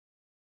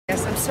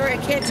Yes, I'm sorry, I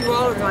can't do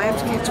all of them. I have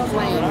to catch a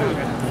plane.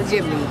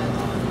 Forgive me.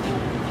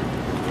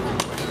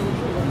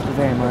 Thank you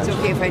very much. It's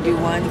okay if I do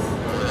one?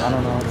 I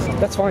don't know.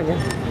 That's fine, yeah.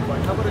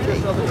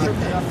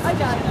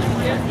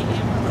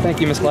 Thank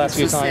you, Miss Glass,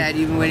 for your So time. sad,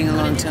 you've been waiting a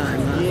long time,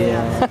 huh?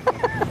 Yeah.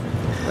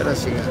 What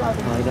else you got?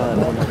 Oh, I got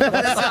it.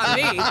 That's not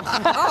me.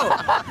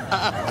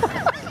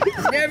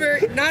 Oh. Never,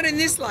 not in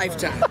this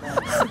lifetime.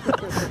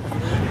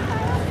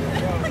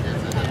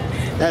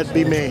 That'd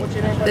be me.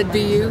 That'd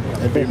be you?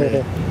 That'd be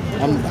me.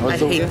 I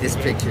hate this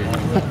picture.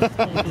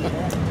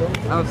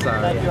 I'm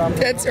sorry.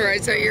 That's all right,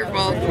 it's not your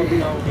fault. Thank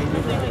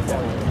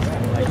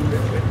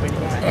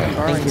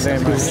you very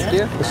much.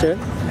 Yeah, for sure.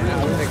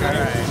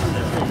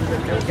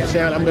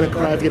 Sharon, I'm gonna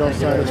cry if you don't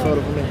sign this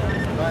photo for me.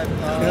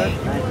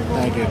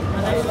 Thank you.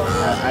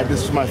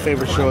 This is my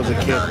favorite show as a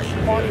kid.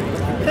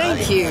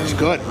 Thank you. It's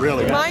good,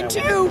 really. Mine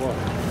too.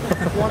 If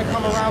you want to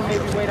come around,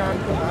 maybe wait on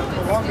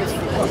Columbus.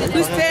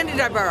 Whose pen did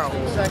I borrow?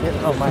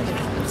 Oh, mine.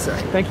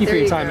 Sorry. Thank you for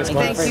your time, Miss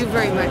Glass. Thank you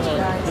very much,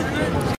 guys.